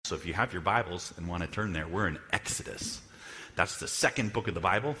So if you have your Bibles and want to turn there, we're in Exodus. That's the second book of the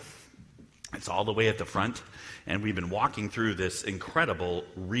Bible. It's all the way at the front. And we've been walking through this incredible,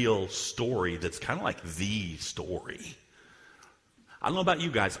 real story that's kind of like the story. I don't know about you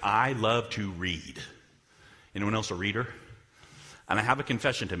guys. I love to read. Anyone else a reader? And I have a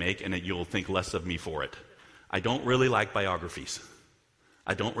confession to make, and you'll think less of me for it. I don't really like biographies.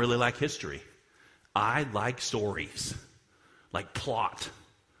 I don't really like history. I like stories, like plot.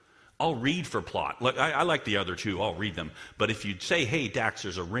 I'll read for plot. Look, I like the other two. I'll read them. But if you say, hey, Dax,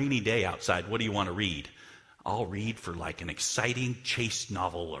 there's a rainy day outside. What do you want to read? I'll read for like an exciting chase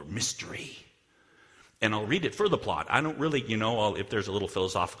novel or mystery. And I'll read it for the plot. I don't really, if there's a little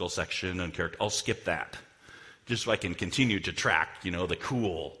philosophical section and character, I'll skip that. Just so I can continue to track, the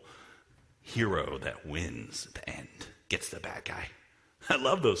cool hero that wins at the end, gets the bad guy. I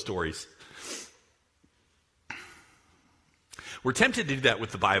love those stories. We're tempted to do that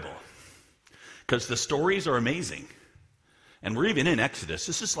with the Bible because the stories are amazing. And we're even in Exodus.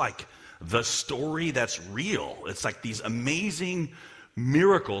 This is like the story that's real. It's like these amazing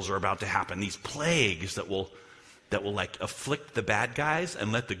miracles are about to happen, these plagues that will like afflict the bad guys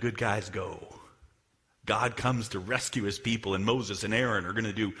and let the good guys go. God comes to rescue his people, and Moses and Aaron are going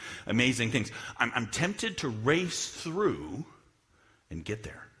to do amazing things. I'm tempted to race through and get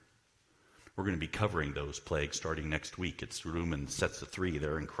there. We're going to be covering those plagues starting next week. It's Romans sets of 3.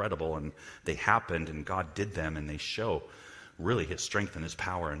 They're incredible, and they happened, and God did them, and they show really his strength and his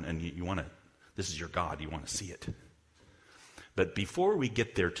power, and you want to, this is your God, you want to see it. But before we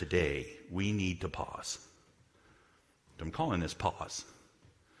get there today, we need to pause. I'm calling this pause.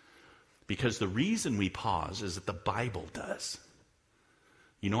 Because the reason we pause is that the Bible does.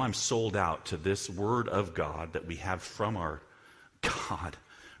 I'm sold out to this word of God that we have from our God,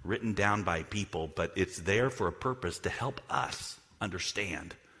 written down by people, but it's there for a purpose to help us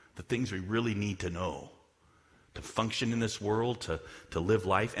understand the things we really need to know to function in this world, to live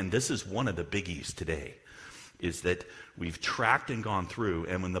life. And this is one of the biggies today, is that we've tracked and gone through,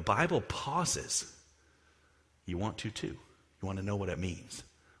 and when the Bible pauses, you want to too. You want to know what it means,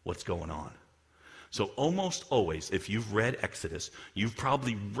 what's going on. So almost always, if you've read Exodus, you've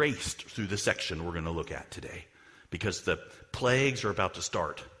probably raced through the section we're going to look at today because the plagues are about to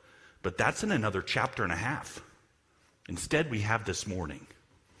start. But that's in another chapter and a half. Instead, we have this morning.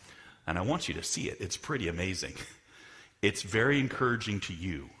 And I want you to see it. It's pretty amazing. It's very encouraging to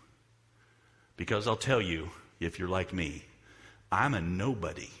you. Because I'll tell you, if you're like me, I'm a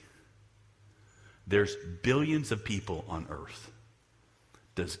nobody. There's billions of people on earth.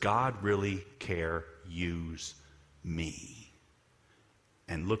 Does God really care? Use me?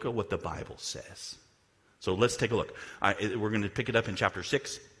 And look at what the Bible says. So let's take a look. We're going to pick it up in chapter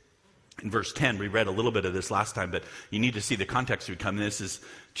 6. In verse 10, we read a little bit of this last time, but you need to see the context we come in. This is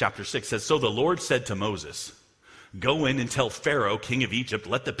chapter 6. It says, so the Lord said to Moses, go in and tell Pharaoh, king of Egypt,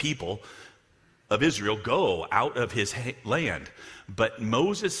 let the people of Israel go out of his land. But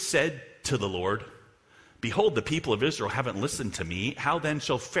Moses said to the Lord, behold, the people of Israel haven't listened to me. How then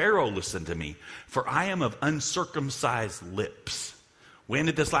shall Pharaoh listen to me? For I am of uncircumcised lips. We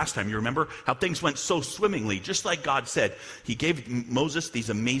ended this last time. You remember how things went so swimmingly, just like God said. He gave Moses these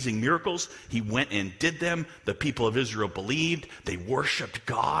amazing miracles. He went and did them. The people of Israel believed. They worshiped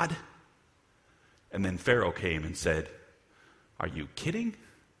God. And then Pharaoh came and said, are you kidding?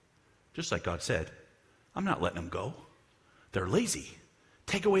 Just like God said, I'm not letting them go. They're lazy.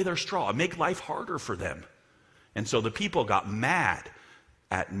 Take away their straw. Make life harder for them. And so the people got mad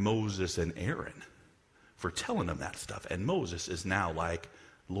at Moses and Aaron for telling them that stuff. And Moses is now like,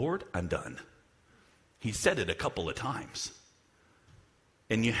 Lord, I'm done. He said it a couple of times.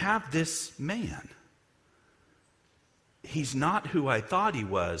 And you have this man. He's not who I thought he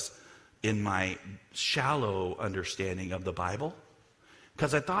was in my shallow understanding of the Bible.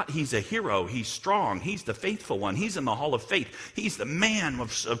 Because I thought he's a hero, he's strong, he's the faithful one, he's in the hall of faith, he's the man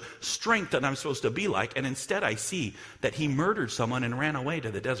of strength that I'm supposed to be like. And instead I see that he murdered someone and ran away to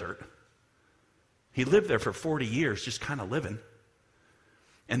the desert. He lived there for 40 years, just kind of living.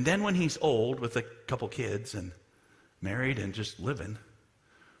 And then when he's old with a couple kids and married and just living,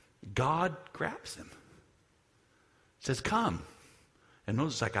 God grabs him. Says, come. And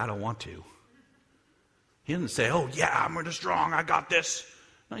Moses is like, I don't want to. He doesn't say, oh yeah, I'm really strong, I got this.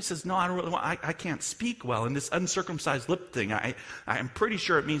 No, he says, no, I don't really want, I can't speak well. And this uncircumcised lip thing, I'm pretty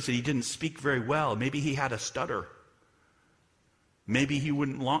sure it means that he didn't speak very well. Maybe he had a stutter. Maybe he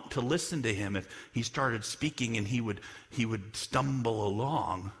wouldn't want to listen to him if he started speaking and he would stumble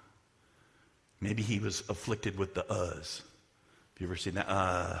along. Maybe he was afflicted with the uhs. Have you ever seen that?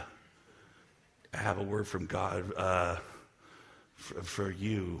 I have a word from God. for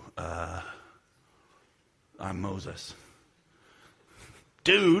you, I'm Moses.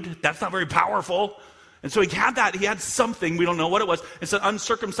 Dude, that's not very powerful. And so he had something, we don't know what it was. It's an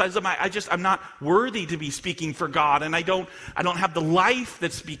uncircumcised, I'm not worthy to be speaking for God, and I don't have the life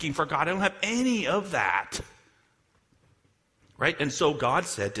that's speaking for God. I don't have any of that. Right? And so God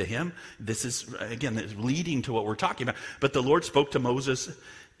said to him, this is leading to what we're talking about. But the Lord spoke to Moses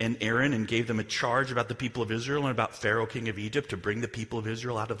and Aaron and gave them a charge about the people of Israel and about Pharaoh, king of Egypt, to bring the people of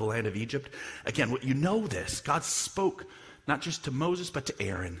Israel out of the land of Egypt. Again, you know this. God spoke not just to Moses, but to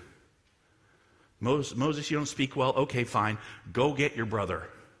Aaron. Moses, you don't speak well. Okay, fine. Go get your brother.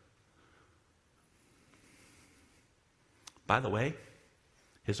 By the way,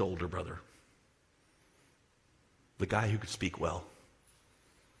 his older brother. The guy who could speak well.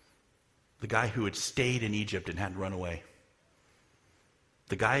 The guy who had stayed in Egypt and hadn't run away.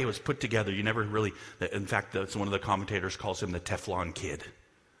 The guy who was put together. In fact, that's one of the commentators calls him the Teflon kid.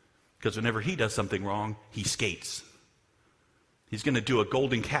 Because whenever he does something wrong, he skates. He's going to do a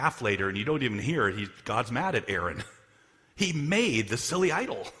golden calf later, and you don't even hear it. God's mad at Aaron. He made the silly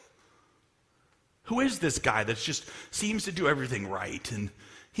idol. Who is this guy that just seems to do everything right? And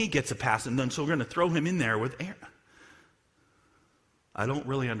he gets a pass, and then so we're going to throw him in there with Aaron. I don't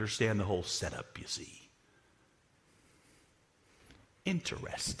really understand the whole setup, you see.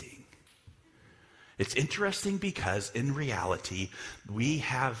 Interesting. It's interesting because in reality, we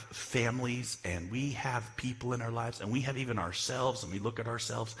have families and we have people in our lives and we have even ourselves, and we look at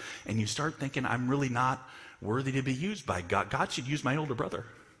ourselves and you start thinking, I'm really not worthy to be used by God. God should use my older brother.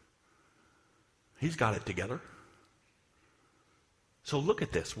 He's got it together. So look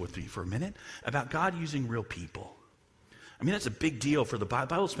at this with me for a minute about God using real people. I mean, that's a big deal for the Bible.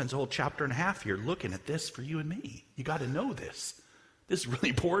 The Bible spends a whole chapter and a half here looking at this for you and me. You got to know this. This is really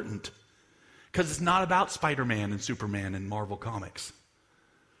important. Because it's not about Spider-Man and Superman and Marvel Comics.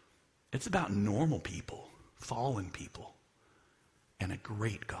 It's about normal people, fallen people, and a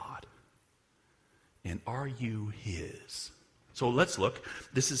great God. And are you his? So let's look.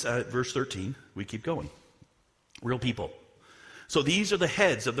 This is verse 13. We keep going. Real people. So these are the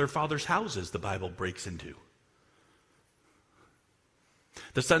heads of their fathers' houses, the Bible breaks into.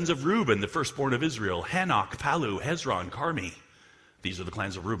 The sons of Reuben, the firstborn of Israel, Hanok, Palu, Hezron, Carmi. These are the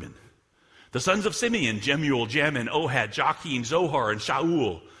clans of Reuben. The sons of Simeon, Jemuel, Jamin, Ohad, Joachim, Zohar, and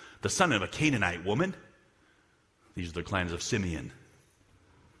Shaul, the son of a Canaanite woman. These are the clans of Simeon.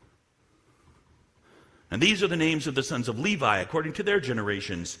 And these are the names of the sons of Levi, according to their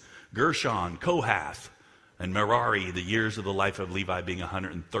generations: Gershon, Kohath, and Merari, the years of the life of Levi being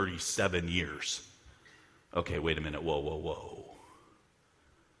 137 years. Okay, wait a minute. Whoa.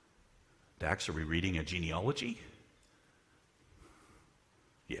 Dax, are we reading a genealogy?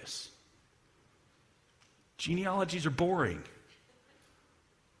 Yes. Genealogies are boring.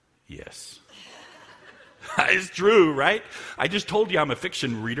 Yes. It's true, right? I just told you I'm a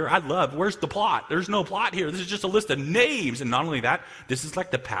fiction reader. Where's the plot? There's no plot here. This is just a list of names. And not only that, this is like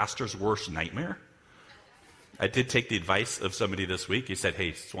the pastor's worst nightmare. I did take the advice of somebody this week. He said,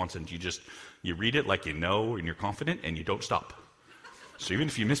 hey, Swanson, you read it like you know and you're confident and you don't stop. So even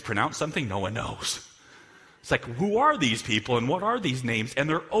if you mispronounce something, no one knows. It's like, who are these people and what are these names? And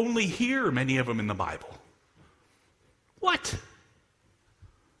they're only here, many of them in the Bible. What?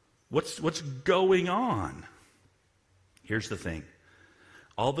 What's going on? Here's the thing.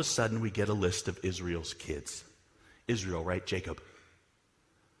 All of a sudden we get a list of Israel's kids. Israel, right? Jacob.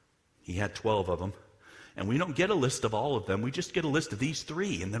 He had 12 of them. And we don't get a list of all of them. We just get a list of these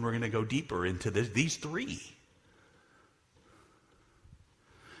three. And then we're going to go deeper into these three.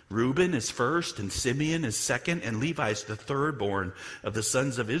 Reuben is first, and Simeon is second, and Levi is the third born of the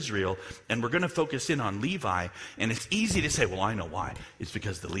sons of Israel. And we're going to focus in on Levi. And it's easy to say, well, I know why. It's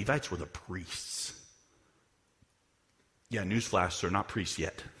because the Levites were the priests. Yeah, newsflash, they're not priests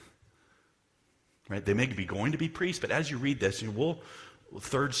yet. Right? They may be going to be priests, but as you read this,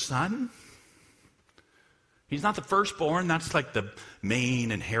 third son? He's not the firstborn. That's like the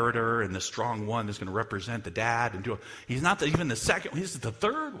main inheritor and the strong one that's going to represent the dad. He's not even the second. He's the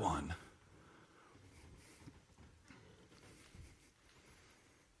third one.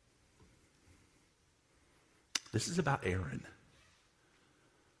 This is about Aaron.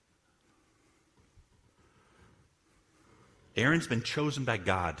 Aaron's been chosen by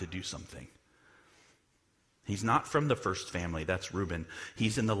God to do something. He's not from the first family, that's Reuben.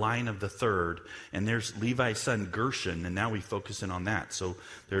 He's in the line of the third. And there's Levi's son Gershon, and now we focus in on that. So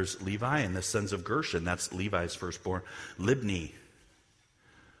there's Levi and the sons of Gershon, that's Levi's firstborn. Libni.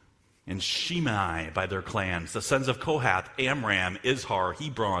 and Shimei by their clans. The sons of Kohath, Amram, Izhar,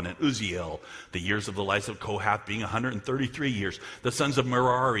 Hebron, and Uzziel. The years of the lives of Kohath being 133 years. The sons of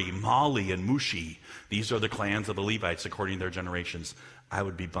Merari, Mali, and Mushi. These are the clans of the Levites according to their generations. I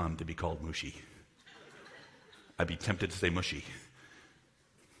would be bummed to be called Mushi. I'd be tempted to say Mushy.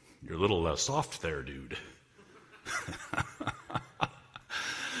 You're a little soft there, dude.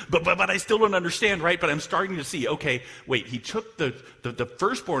 But I still don't understand, right? But I'm starting to see, okay, wait, he took the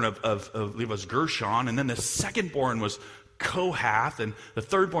firstborn of was Gershon, and then the secondborn was Kohath, and the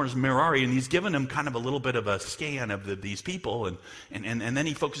thirdborn is Merari, and he's given him kind of a little bit of a scan of these people, and then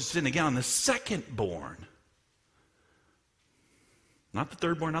he focuses in again on the secondborn. Not the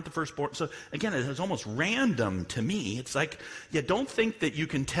thirdborn, not the firstborn. So again, it's almost random to me. It's like, don't think that you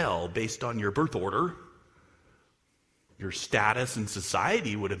can tell based on your birth order. Your status in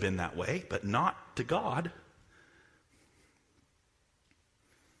society would have been that way, but not to God.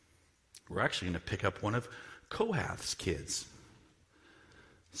 We're actually going to pick up one of Kohath's kids.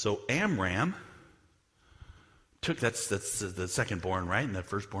 So Amram took, that's the secondborn, right? And the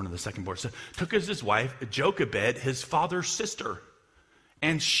firstborn of the secondborn. So took as his wife Jochebed, his father's sister.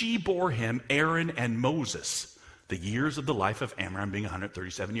 And she bore him Aaron and Moses. The years of the life of Amram being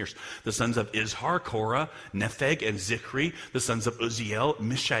 137 years. The sons of Izhar, Korah, Nepheg, and Zichri. The sons of Uzziel,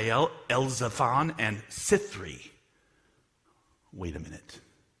 Mishael, Elzaphan, and Sithri. Wait a minute.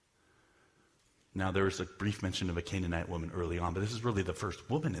 Now there was a brief mention of a Canaanite woman early on, but this is really the first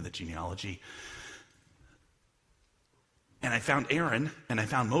woman in the genealogy. And I found Aaron, and I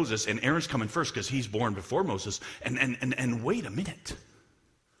found Moses, and Aaron's coming first because he's born before Moses. And wait a minute.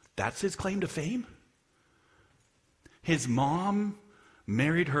 That's his claim to fame? His mom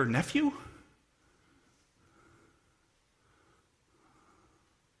married her nephew?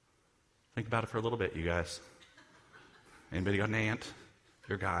 Think about it for a little bit, you guys. Anybody got an aunt? If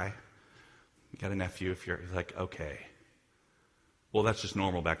you're a guy. You got a nephew. If you're like, okay. Well, that's just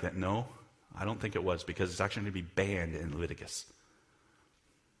normal back then. No, I don't think it was, because it's actually going to be banned in Leviticus.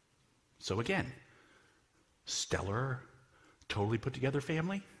 So again, stellar, totally put together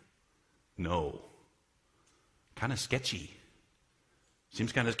family? No. Kind of sketchy.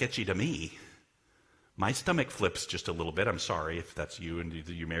 Seems kind of sketchy to me. My stomach flips just a little bit. I'm sorry if that's you and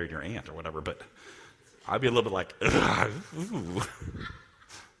you married your aunt or whatever, but I'd be a little bit like, ooh.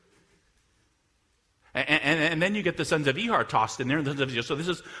 And then you get the sons of Ehar tossed in there. So this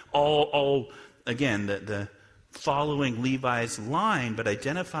is all again, the following Levi's line, but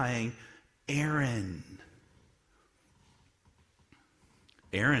identifying Aaron.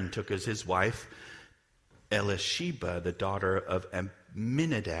 Aaron took as his wife Elisheba, the daughter of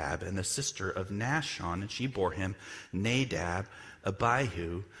Amminadab and the sister of Nashon, and she bore him Nadab,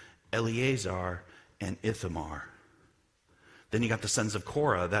 Abihu, Eleazar, and Ithamar. Then you got the sons of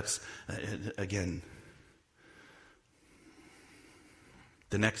Korah. That's, again,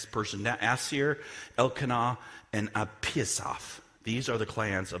 the next person, Asir, Elkanah, and Apisaph. These are the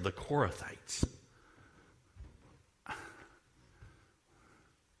clans of the Korathites.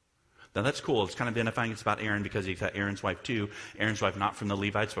 Now that's cool. It's kind of identifying it's about Aaron because he's got Aaron's wife too. Aaron's wife not from the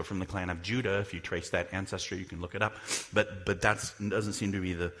Levites, but from the clan of Judah. If you trace that ancestry, you can look it up. But that doesn't seem to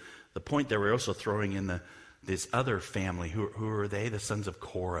be the point there. We're also throwing in this other family. Who are they? The sons of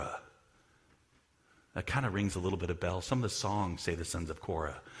Korah. That kind of rings a little bit of bell. Some of the songs say the sons of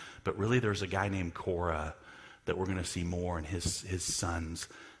Korah. But really there's a guy named Korah that we're going to see more, and his sons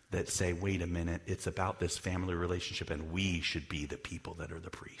that say, wait a minute, it's about this family relationship, and we should be the people that are the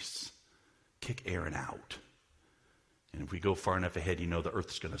priests. Kick Aaron out. And if we go far enough ahead, you know the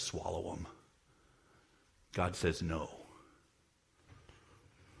earth's going to swallow them. God says no.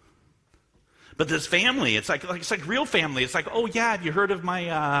 But this family, it's like real family. It's like, oh yeah, have you heard of my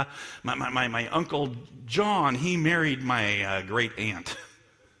Uncle John? He married my great aunt.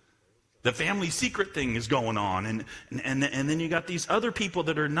 The family secret thing is going on, and then you got these other people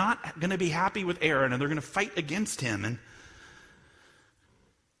that are not going to be happy with Aaron, and they're going to fight against him.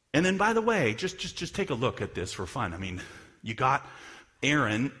 And then, by the way, just take a look at this for fun. I mean, you got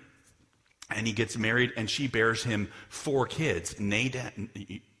Aaron, and he gets married, and she bears him 4 kids,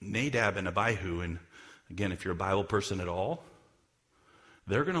 Nadab and Abihu. And again, if you're a Bible person at all,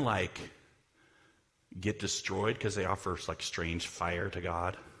 they're going to get destroyed because they offer strange fire to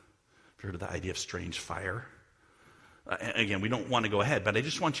God. Have you heard of the idea of strange fire? Again, we don't want to go ahead, but I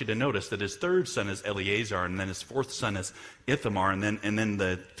just want you to notice that his 3rd son is Eleazar, and then his 4th son is Ithamar, and then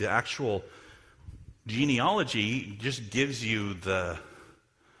the actual genealogy just gives you the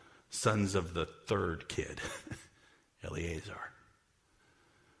sons of the 3rd kid, Eleazar.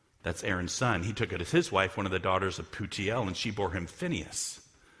 That's Aaron's son. He took it as his wife, one of the daughters of Putiel, and she bore him Phinehas.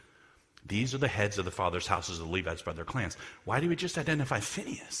 These are the heads of the fathers' houses of the Levites by their clans. Why do we just identify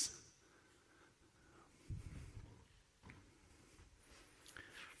Phinehas?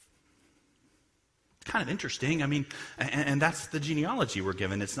 Kind of interesting. I mean, and that's the genealogy we're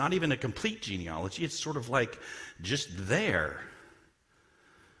given. It's not even a complete genealogy. It's sort of like just there.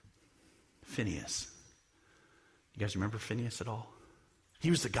 Phinehas. You guys remember Phinehas at all? He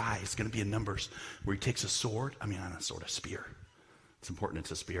was the guy, it's going to be in Numbers, where he takes a sword. I mean, not a sword, a spear. It's important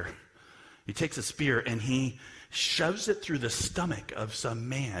it's a spear. He takes a spear and he shoves it through the stomach of some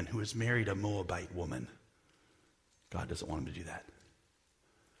man who has married a Moabite woman. God doesn't want him to do that.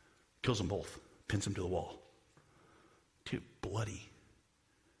 Kills them both. Pins him to the wall. Too bloody.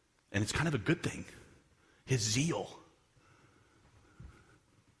 And it's kind of a good thing. His zeal.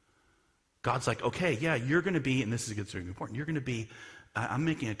 God's like, okay, yeah, you're going to be, and this is very important, you're going to be, I'm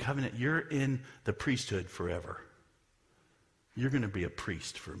making a covenant, you're in the priesthood forever. You're going to be a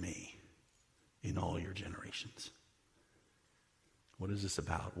priest for me in all your generations. What is this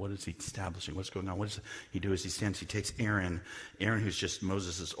about? What is he establishing? What's going on? What does he do as he stands? He takes Aaron, who's just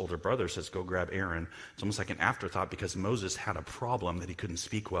Moses' older brother, says, go grab Aaron. It's almost like an afterthought because Moses had a problem that he couldn't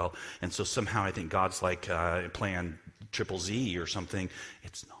speak well. And so somehow I think God's like plan triple Z or something.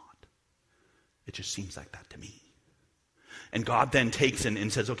 It's not. It just seems like that to me. And God then takes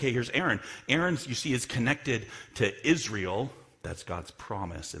and says, okay, here's Aaron. Aaron, you see, is connected to Israel. That's God's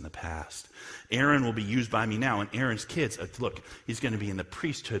promise in the past. Aaron will be used by me now, and Aaron's kids, look, he's going to be in the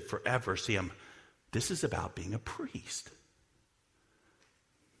priesthood forever. See, this is about being a priest.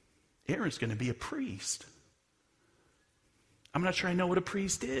 Aaron's going to be a priest. I'm not sure I know what a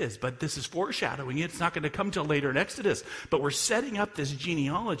priest is, but this is foreshadowing it. It's not going to come till later in Exodus. But we're setting up this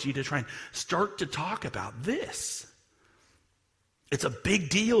genealogy to try and start to talk about this. It's a big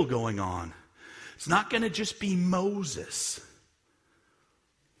deal going on. It's not going to just be Moses.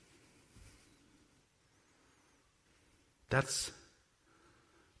 That's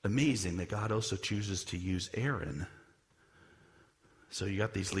amazing that God also chooses to use Aaron. So you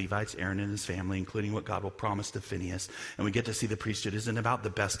got these Levites, Aaron and his family, including what God will promise to Phinehas. And we get to see the priesthood isn't about the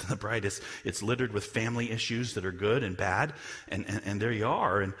best and the brightest. It's littered with family issues that are good and bad. And there you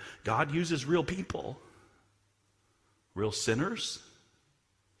are. And God uses real people. Real sinners.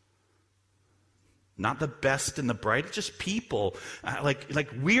 Not the best and the brightest, just people. Like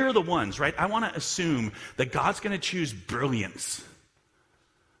we're the ones, right? I want to assume that God's going to choose brilliance.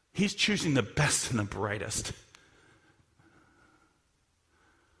 He's choosing the best and the brightest.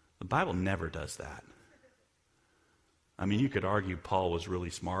 The Bible never does that. I mean, you could argue Paul was really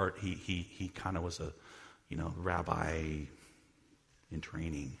smart. He kind of was a, rabbi in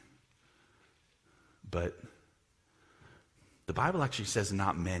training. But the Bible actually says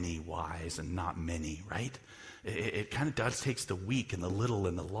not many wise and not many, right? It kind of does takes the weak and the little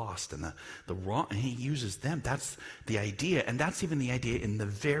and the lost and the wrong, and he uses them. That's the idea, and that's even the idea in the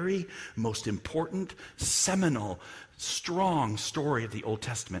very most important, seminal, strong story of the Old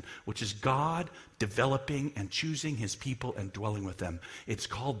Testament, which is God developing and choosing his people and dwelling with them. It's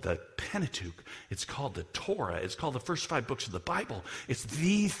called the Pentateuch. It's called the Torah. It's called the first 5 books of the Bible. It's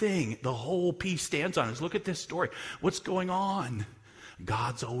the thing the whole piece stands on. Is look at this story. What's going on?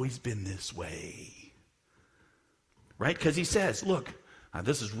 God's always been this way. Right? Because he says, look,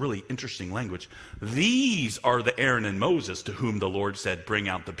 this is really interesting language. These are the Aaron and Moses to whom the Lord said, bring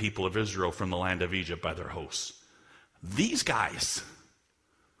out the people of Israel from the land of Egypt by their hosts. These guys.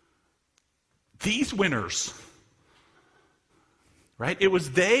 These winners. Right? It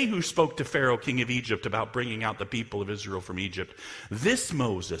was they who spoke to Pharaoh, king of Egypt, about bringing out the people of Israel from Egypt. This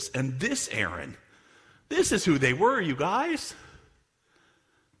Moses and this Aaron. This is who they were, you guys.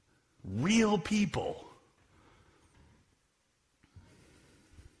 Real people.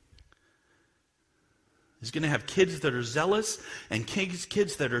 He's going to have kids that are zealous and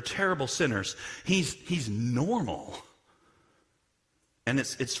kids that are terrible sinners. He's normal. And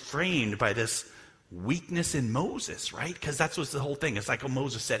it's framed by this weakness in Moses, right? Because that's what's the whole thing. It's like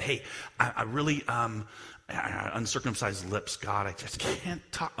Moses said, hey, I really, uncircumcised lips, God, I just can't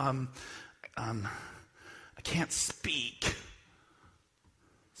talk, I can't speak.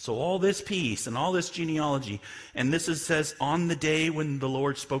 So all this peace and all this genealogy, and this says, on the day when the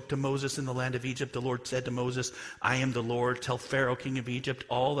Lord spoke to Moses in the land of Egypt, the Lord said to Moses, I am the Lord, tell Pharaoh, king of Egypt,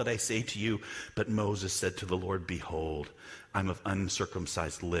 all that I say to you. But Moses said to the Lord, behold, I'm of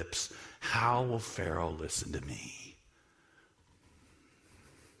uncircumcised lips. How will Pharaoh listen to me?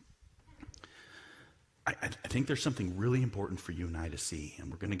 I think there's something really important for you and I to see,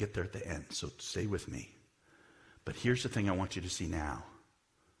 and we're going to get there at the end, so stay with me. But here's the thing I want you to see now.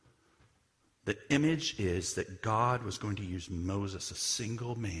 The image is that God was going to use Moses, a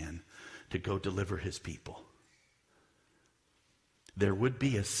single man, to go deliver his people. There would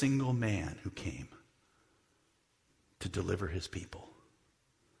be a single man who came to deliver his people.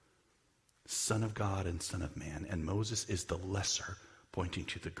 Son of God and Son of Man. And Moses is the lesser, pointing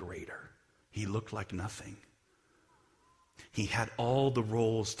to the greater. He looked like nothing. He had all the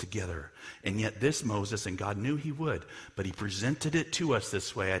roles together. And yet this Moses, and God knew he would, but he presented it to us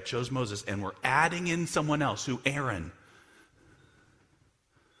this way. I chose Moses, and we're adding in someone else, who Aaron.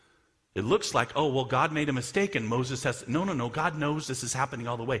 It looks like, oh, well, God made a mistake and Moses has... No. God knows this is happening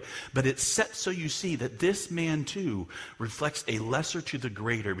all the way. But it's set so you see that this man, too, reflects a lesser to the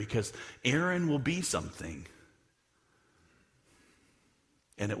greater, because Aaron will be something.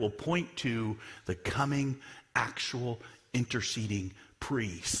 And it will point to the coming actual interceding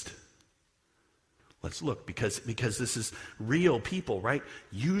priest. Let's look, because this is real people, right?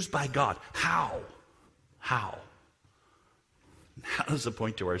 Used by God. How? How does it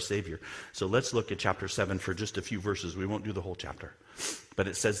point to our Savior? So let's look at chapter 7 for just a few verses. We won't do the whole chapter. But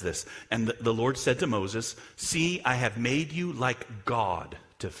it says this, and the Lord said to Moses, "See, I have made you like God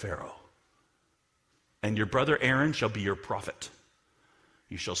to Pharaoh, and your brother Aaron shall be your prophet.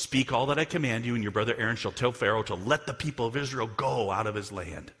 You shall speak all that I command you, and your brother Aaron shall tell Pharaoh to let the people of Israel go out of his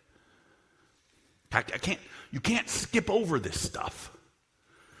land." In fact, you can't skip over this stuff.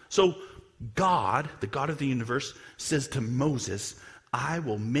 So God, the God of the universe, says to Moses, "I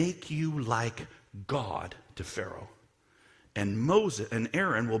will make you like God to Pharaoh, and Moses and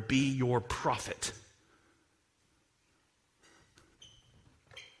Aaron will be your prophet."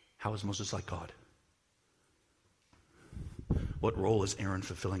 How is Moses like God? What role is Aaron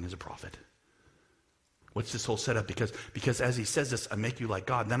fulfilling as a prophet? What's this whole setup? Because as he says this, "I make you like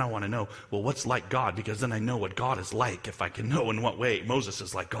God," then I want to know, well, what's like God? Because then I know what God is like, if I can know in what way Moses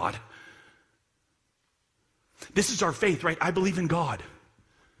is like God. This is our faith, right? I believe in God.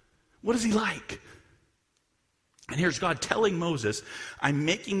 What is he like? And here's God telling Moses, "I'm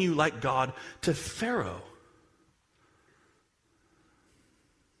making you like God to Pharaoh."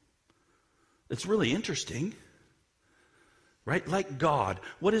 It's really interesting, right? Like God.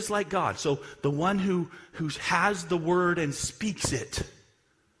 What is like God? So the one who has the word and speaks it.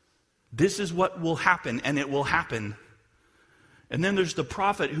 This is what will happen, and it will happen. And then there's the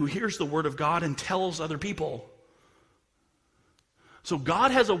prophet who hears the word of God and tells other people. So God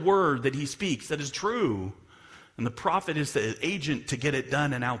has a word that he speaks that is true, and the prophet is the agent to get it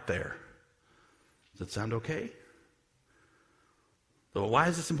done and out there. Does that sound okay? So why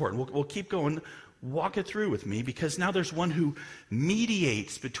is this important? We'll keep going. Walk it through with me, because now there's one who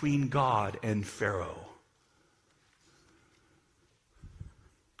mediates between God and Pharaoh.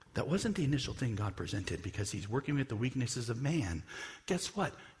 That wasn't the initial thing God presented, because he's working with the weaknesses of man. Guess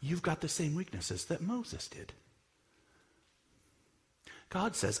what? You've got the same weaknesses that Moses did.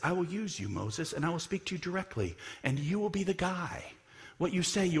 God says, "I will use you, Moses, and I will speak to you directly, and you will be the guy. What you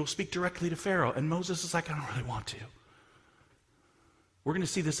say, you'll speak directly to Pharaoh." And Moses is like, "I don't really want to." We're going to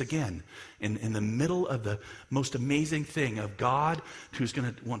see this again in the middle of the most amazing thing of God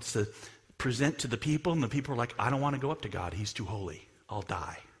wants to present to the people, and the people are like, "I don't want to go up to God. He's too holy. I'll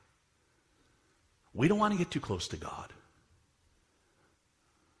die." We don't want to get too close to God.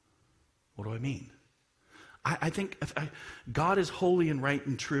 What do I mean? I think God is holy and right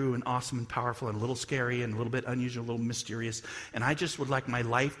and true and awesome and powerful and a little scary and a little bit unusual, a little mysterious. And I just would like my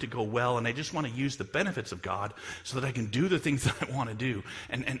life to go well, and I just want to use the benefits of God so that I can do the things that I want to do.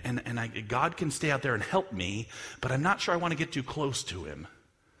 And God can stay out there and help me, but I'm not sure I want to get too close to him.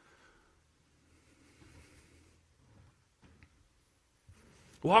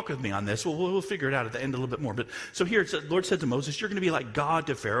 Walk with me on this. We'll figure it out at the end a little bit more. But so here, the Lord said to Moses, "You're going to be like God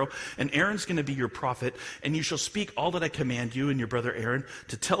to Pharaoh, and Aaron's going to be your prophet, and you shall speak all that I command you and your brother Aaron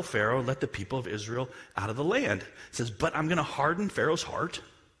to tell Pharaoh, let the people of Israel out of the land." It says, "But I'm going to harden Pharaoh's heart.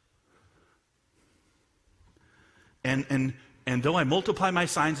 And though I multiply my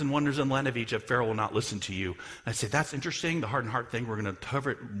signs and wonders in the land of Egypt, Pharaoh will not listen to you." I say, that's interesting, the hardened heart thing. We're going to cover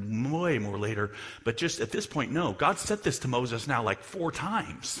it way more later. But just at this point, no. God said this to Moses now like 4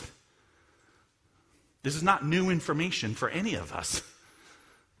 times. This is not new information for any of us.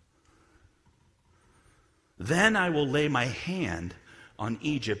 "Then I will lay my hand on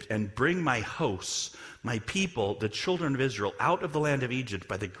Egypt and bring my hosts, my people, the children of Israel, out of the land of Egypt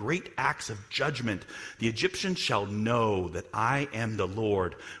by the great acts of judgment. The Egyptians shall know that I am the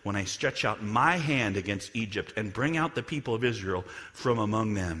Lord when I stretch out my hand against Egypt and bring out the people of Israel from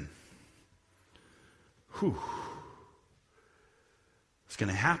among them." Whew. It's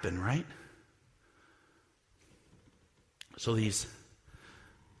going to happen, right? So these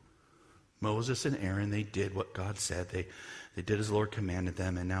Moses and Aaron, they did what God said. They did as the Lord commanded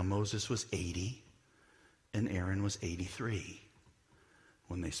them. And now Moses was 80 and Aaron was 83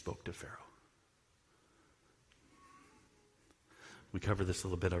 when they spoke to Pharaoh. We covered this a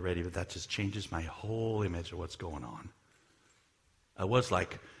little bit already, but that just changes my whole image of what's going on. I was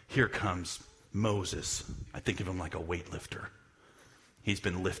like, here comes Moses. I think of him like a weightlifter. He's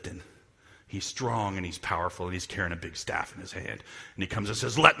been lifting. He's strong and he's powerful and he's carrying a big staff in his hand. And he comes and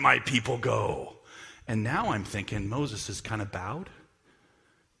says, let my people go. And now I'm thinking Moses is kind of bowed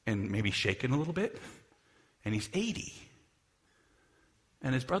and maybe shaken a little bit. And he's 80.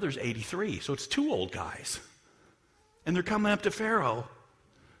 And his brother's 83. So it's two old guys. And they're coming up to Pharaoh.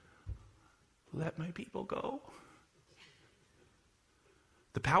 Let my people go.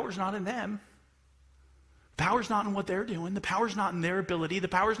 The power's not in them. The power's not in what they're doing. The power's not in their ability. The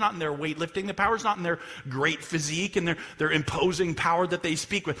power's not in their weightlifting. The power's not in their great physique and their imposing power that they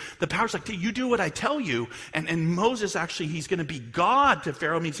speak with. The power's like, you do what I tell you. And Moses, actually, he's going to be God to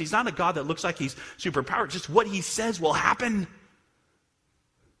Pharaoh. Means he's not a God that looks like he's super powered. Just what he says will happen.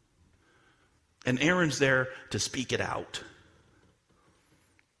 And Aaron's there to speak it out.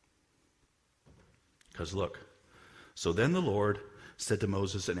 Because look, so then the Lord said to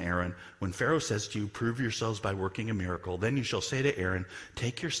Moses and Aaron, when Pharaoh says to you, prove yourselves by working a miracle, then you shall say to Aaron,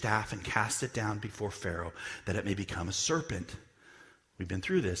 take your staff and cast it down before Pharaoh, that it may become a serpent. We've been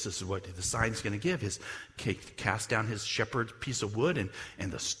through this. This is what the sign's going to give. His cast down his shepherd's piece of wood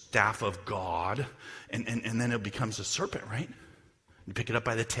and the staff of God, and then it becomes a serpent, right? You pick it up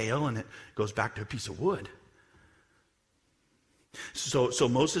by the tail and it goes back to a piece of wood. So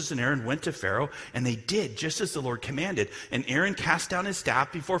Moses and Aaron went to Pharaoh, and they did just as the Lord commanded. And Aaron cast down his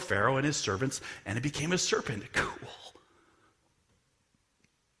staff before Pharaoh and his servants, and it became a serpent. Cool.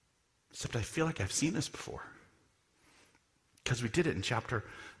 Except I feel like I've seen this before. Because we did it in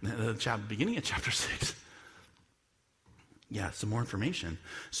the beginning of chapter 6. Yeah, some more information.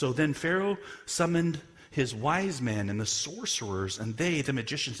 So then Pharaoh summoned his wise men and the sorcerers, and they, the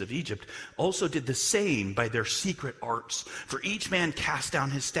magicians of Egypt, also did the same by their secret arts. For each man cast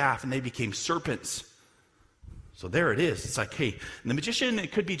down his staff, and they became serpents. So there it is. It's like, hey, the magician,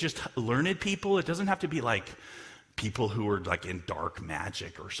 it could be just learned people. It doesn't have to be like people who are like in dark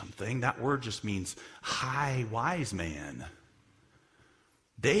magic or something. That word just means high wise man.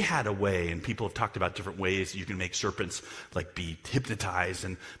 They had a way, and people have talked about different ways you can make serpents like be hypnotized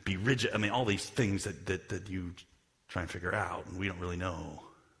and be rigid. I mean, all these things that you try and figure out, and we don't really know.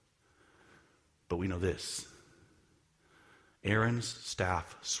 But we know this. Aaron's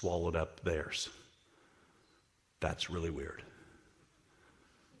staff swallowed up theirs. That's really weird.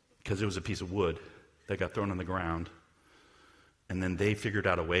 Because it was a piece of wood that got thrown on the ground, and then they figured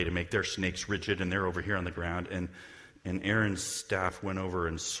out a way to make their snakes rigid, and they're over here on the ground, and Aaron's staff went over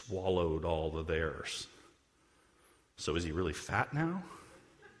and swallowed all of theirs. So is he really fat now?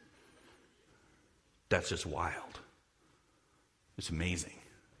 That's just wild. It's amazing.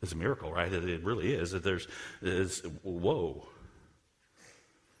 It's a miracle, right? It really is. Whoa.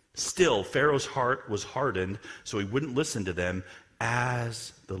 Still, Pharaoh's heart was hardened, so he wouldn't listen to them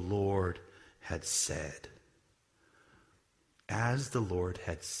as the Lord had said. As the Lord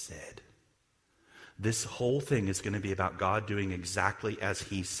had said. This whole thing is going to be about God doing exactly as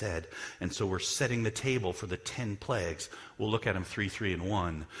he said. And so we're setting the table for the 10 plagues. We'll look at them 3, 3, and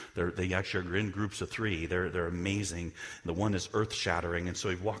 1. They actually are in groups of 3. They're amazing. The one is earth-shattering. And so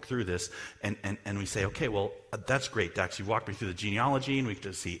we walk through this and we say, okay, well, that's great, Dax. You walked me through the genealogy, and we get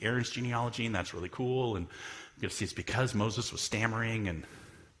to see Aaron's genealogy, and that's really cool. And we get to see it's because Moses was stammering, and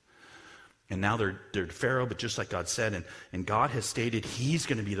now they're Pharaoh, but just like God said, and God has stated he's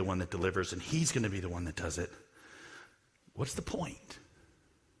going to be the one that delivers, and he's going to be the one that does it. What's the point?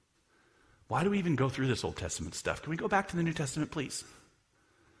 Why do we even go through this Old Testament stuff? Can we go back to the New Testament, please?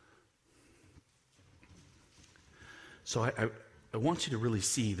 So I want you to really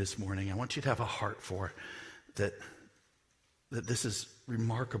see this morning, I want you to have a heart for that this is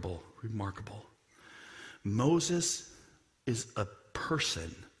remarkable. Moses is a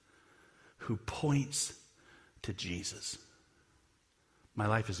person who points to Jesus. My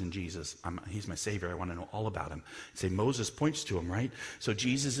life is in Jesus. He's my Savior. I want to know all about him. Say Moses points to him, right? So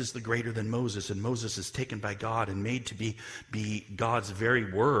Jesus is the greater than Moses, and Moses is taken by God and made to be God's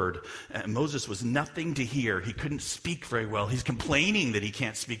very word. Moses was nothing to hear. He couldn't speak very well. He's complaining that he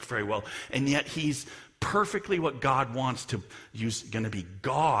can't speak very well, and yet he's perfectly what God wants to use, going to be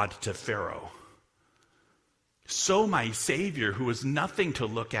God to Pharaoh. So my Savior, who was nothing to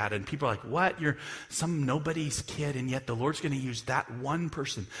look at, and people are like, what? You're some nobody's kid, and yet the Lord's going to use that one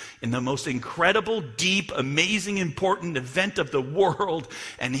person in the most incredible, deep, amazing, important event of the world,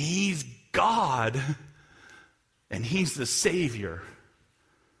 and he's God, and he's the Savior.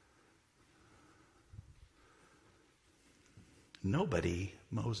 Nobody,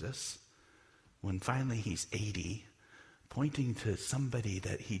 Moses, when finally he's 80, pointing to somebody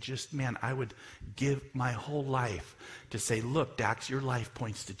that he just, man, I would give my whole life to say, look, Dax, your life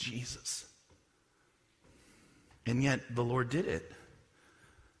points to Jesus. And yet the Lord did it.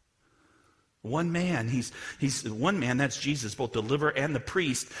 One man, he's one man, that's Jesus, both the deliverer and the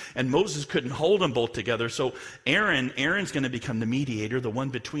priest, and Moses couldn't hold them both together. So Aaron's going to become the mediator, the one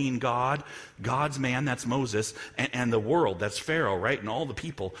between God's man, that's Moses, and the world, that's Pharaoh, right, and all the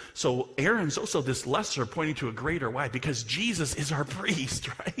people. So Aaron's also this lesser pointing to a greater. Why? Because Jesus is our priest,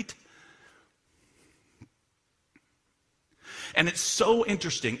 right? And it's so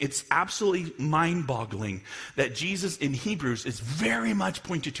interesting, it's absolutely mind-boggling that Jesus in Hebrews is very much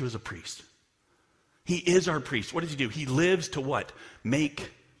pointed to as a priest. He is our priest. What does he do? He lives to what?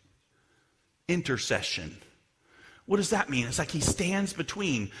 Make intercession. What does that mean? It's like he stands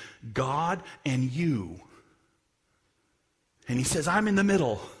between God and you. And he says, I'm in the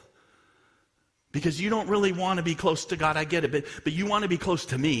middle. Because you don't really want to be close to God, I get it, but you want to be close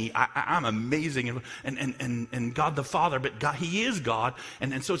to me. I'm amazing, and God the Father, but God, he is God,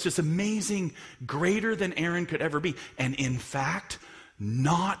 and so it's just amazing, greater than Aaron could ever be. And in fact,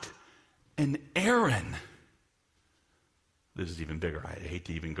 not an Aaron. This is even bigger. I hate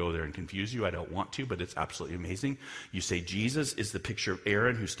to even go there and confuse you. I don't want to, but it's absolutely amazing. You say Jesus is the picture of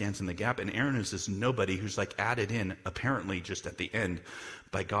Aaron who stands in the gap, and Aaron is this nobody who's like added in, apparently just at the end,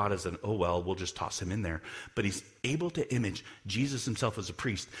 by God as an, oh well, we'll just toss him in there. But he's able to image Jesus himself as a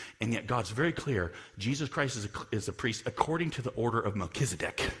priest, and yet God's very clear. Jesus Christ is a priest according to the order of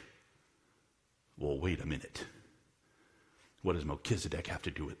Melchizedek. Well, wait a minute. What does Melchizedek have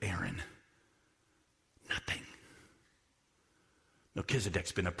to do with Aaron? Nothing.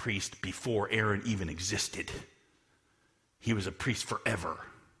 Melchizedek's been a priest before Aaron even existed. He was a priest forever.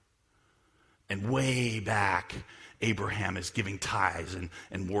 And way back, Abraham is giving tithes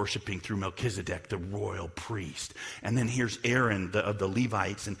and worshiping through Melchizedek, the royal priest. And then here's Aaron of the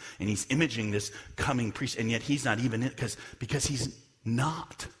Levites, and he's imaging this coming priest, and yet he's not even in it because he's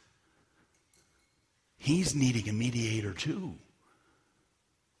not. He's needing a mediator too.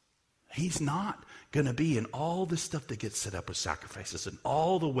 He's not going to be in all this stuff that gets set up with sacrifices and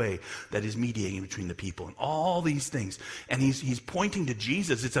all the way that is mediating between the people and all these things. And he's pointing to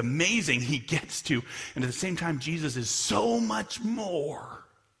Jesus. It's amazing he gets to. And at the same time, Jesus is so much more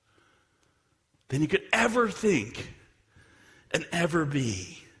than you could ever think and ever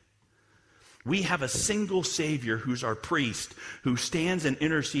be. We have a single Savior who's our priest, who stands and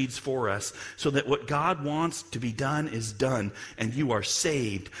intercedes for us so that what God wants to be done is done, and you are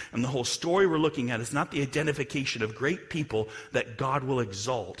saved. And the whole story we're looking at is not the identification of great people that God will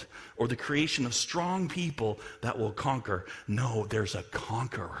exalt or the creation of strong people that will conquer. No, there's a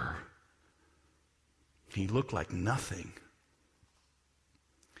conqueror. He looked like nothing,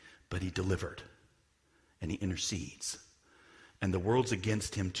 but he delivered, and he intercedes. And the world's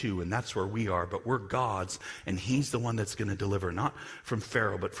against him too, and that's where we are. But we're God's, and he's the one that's going to deliver, not from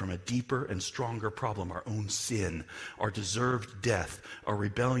Pharaoh, but from a deeper and stronger problem, our own sin, our deserved death, our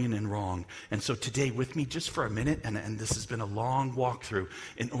rebellion and wrong. And so today, with me just for a minute, and this has been a long walk through,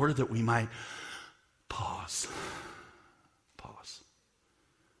 in order that we might pause.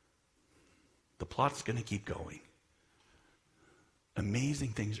 The plot's going to keep going. Amazing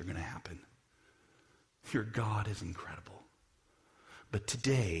things are going to happen. Your God is incredible. But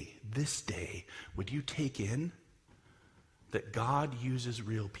today, this day, would you take in that God uses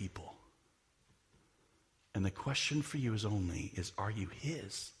real people? And the question for you is are you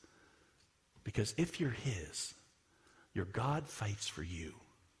his? Because if you're his, your God fights for you.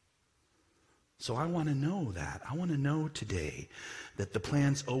 So I want to know that. I want to know today that the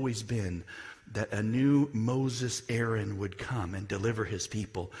plan's always been that a new Moses Aaron would come and deliver his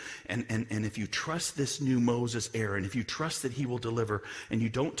people. And if you trust this new Moses Aaron, if you trust that he will deliver, and you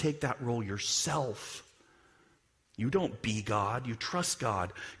don't take that role yourself, you don't be God, you trust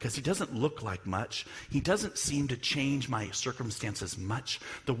God, because he doesn't look like much. He doesn't seem to change my circumstances much.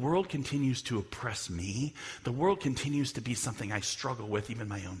 The world continues to oppress me. The world continues to be something I struggle with, even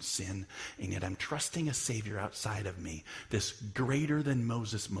my own sin. And yet I'm trusting a Savior outside of me, this greater than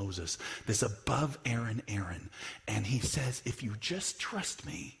Moses, this above Aaron. And he says, if you just trust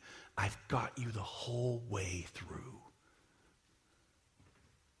me, I've got you the whole way through.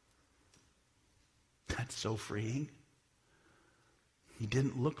 That's so freeing. He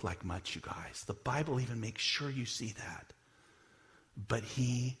didn't look like much, you guys. The Bible even makes sure you see that. But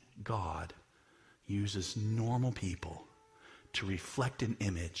he, God, uses normal people to reflect an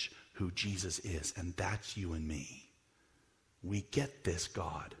image who Jesus is, and that's you and me. We get this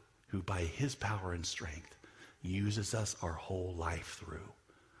God who by his power and strength uses us our whole life through.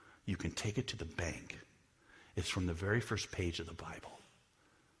 You can take it to the bank. It's from the very first page of the Bible.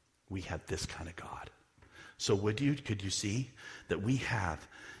 We have this kind of God. So could you see that we have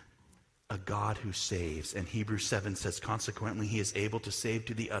a God who saves? And Hebrews 7 says, consequently, he is able to save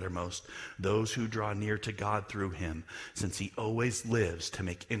to the uttermost those who draw near to God through him, since he always lives to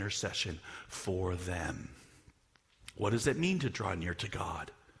make intercession for them. What does it mean to draw near to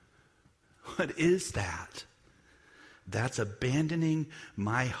God? What is that? That's abandoning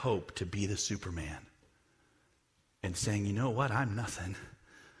my hope to be the Superman and saying, you know what, I'm nothing,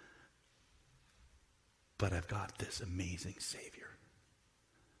 but I've got this amazing Savior,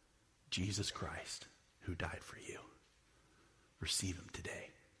 Jesus Christ, who died for you. Receive him today.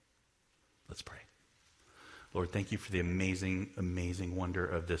 Let's pray. Lord, thank you for the amazing, amazing wonder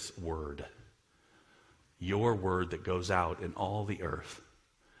of this word. Your word that goes out in all the earth,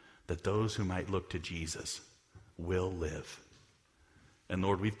 that those who might look to Jesus will live. And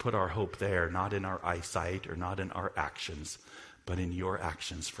Lord, we've put our hope there, not in our eyesight or not in our actions, but in your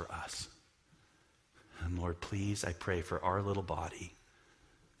actions for us. And Lord, please, I pray for our little body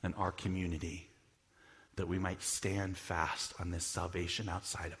and our community, that we might stand fast on this salvation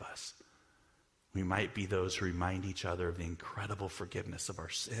outside of us. We might be those who remind each other of the incredible forgiveness of our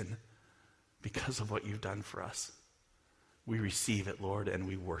sin because of what you've done for us. We receive it, Lord, and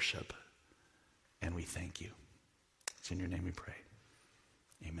we worship, and we thank you. It's in your name we pray.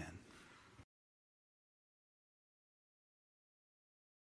 Amen.